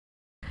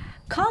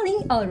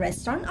Calling all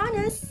restaurant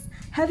owners.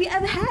 Have you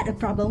ever had a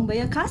problem where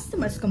your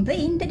customers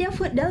complain that their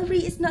food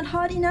delivery is not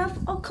hot enough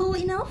or cold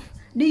enough?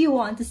 Do you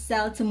want to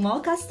sell to more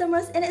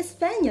customers and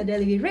expand your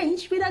delivery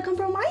range without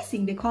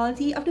compromising the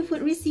quality of the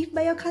food received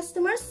by your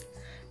customers?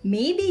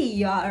 Maybe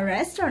you are a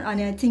restaurant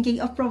owner thinking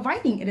of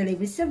providing a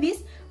delivery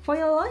service for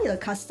your loyal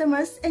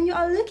customers and you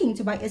are looking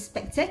to buy a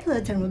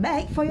spectacular thermal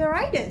bag for your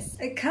riders.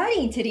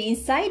 According to the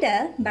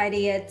Insider, by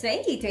the year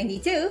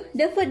 2022,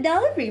 the food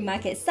delivery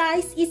market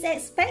size is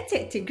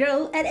expected to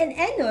grow at an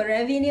annual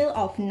revenue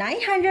of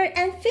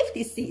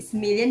 $956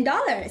 million.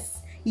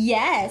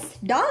 Yes,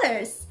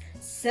 dollars!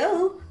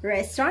 So,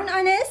 restaurant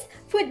owners,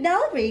 food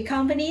delivery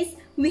companies,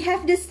 we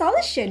have the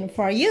solution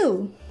for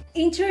you.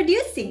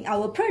 Introducing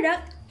our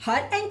product,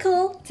 Hot and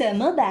Cold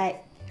Thermal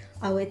Bag.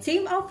 Our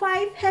team of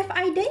 5 have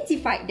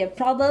identified the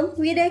problem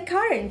with the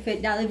current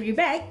food delivery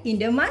bag in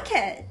the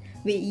market.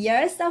 With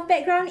years of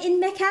background in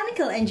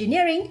mechanical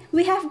engineering,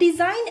 we have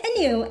designed a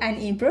new and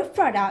improved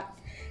product,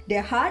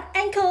 the Hot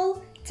and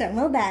Cold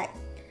Thermal Bag.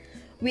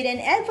 With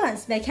an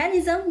advanced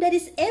mechanism that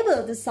is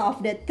able to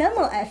solve the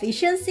thermal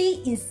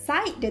efficiency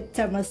inside the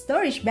thermal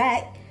storage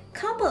bag,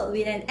 coupled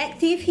with an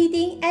active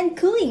heating and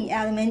cooling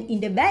element in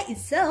the bag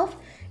itself,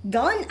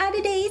 gone are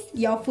the days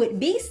your food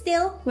being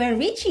stale when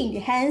reaching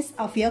the hands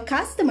of your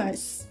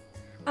customers.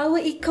 Our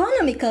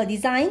economical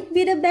design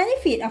with the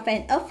benefit of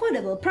an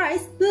affordable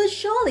price will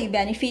surely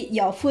benefit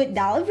your food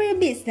delivery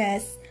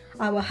business.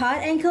 Our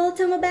hot and cold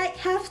thermal bag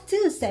have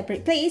 2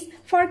 separate places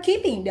for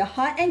keeping the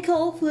hot and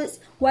cold foods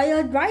while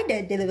your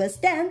rider delivers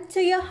them to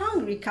your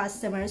hungry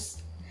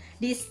customers.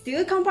 These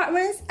 2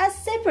 compartments are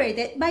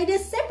separated by the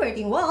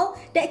separating wall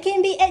that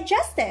can be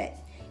adjusted.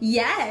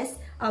 Yes,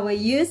 our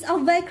use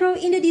of Velcro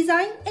in the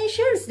design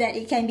ensures that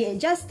it can be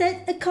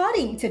adjusted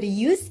according to the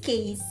use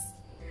case.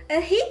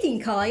 A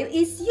heating coil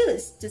is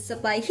used to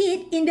supply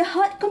heat in the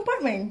hot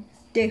compartment.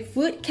 The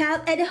food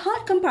cap at the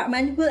hot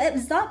compartment will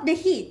absorb the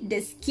heat,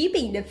 thus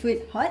keeping the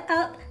food hot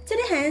up to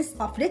the hands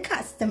of the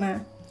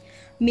customer.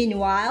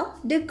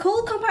 Meanwhile, the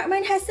cold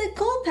compartment has a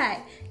cold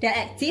pack that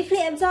actively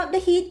absorbs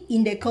the heat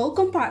in the cold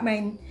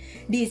compartment.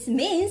 This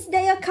means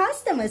that your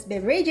customers'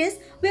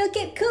 beverages will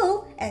keep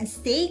cool and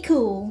stay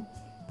cool.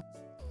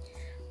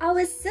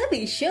 Our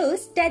survey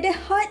shows that the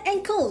hot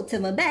and cold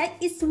thermal bag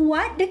is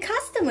what the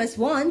customers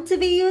want to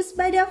be used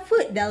by their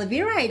food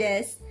delivery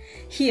riders.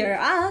 Here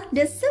are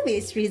the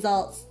survey's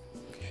results.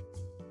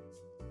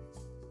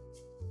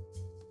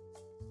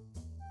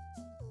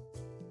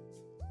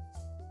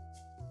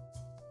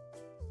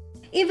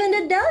 Even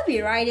the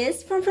delivery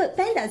riders from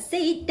Foodpanda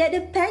said that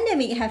the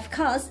pandemic have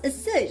caused a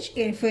surge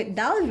in food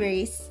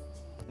deliveries.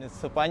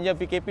 Sepanjang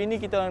PKP ni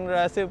kita orang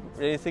rasa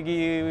dari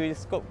segi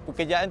skop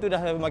pekerjaan tu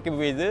dah makin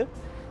berbeza.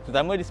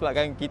 Terutama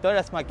disebabkan kita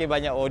dah semakin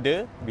banyak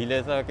order.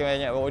 Bila semakin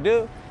banyak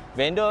order,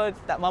 vendor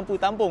tak mampu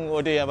tampung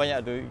order yang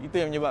banyak tu. Itu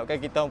yang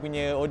menyebabkan kita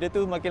punya order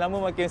tu makin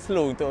lama makin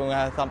slow untuk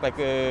sampai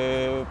ke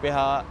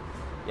pihak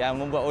yang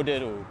membuat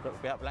order tu,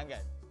 pihak pelanggan.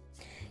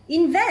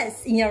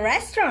 Invest in your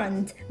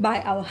restaurant.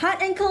 Buy our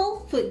hot and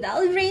cold food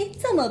delivery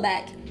thermal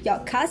bag. Your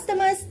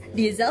customers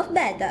deserve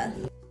better.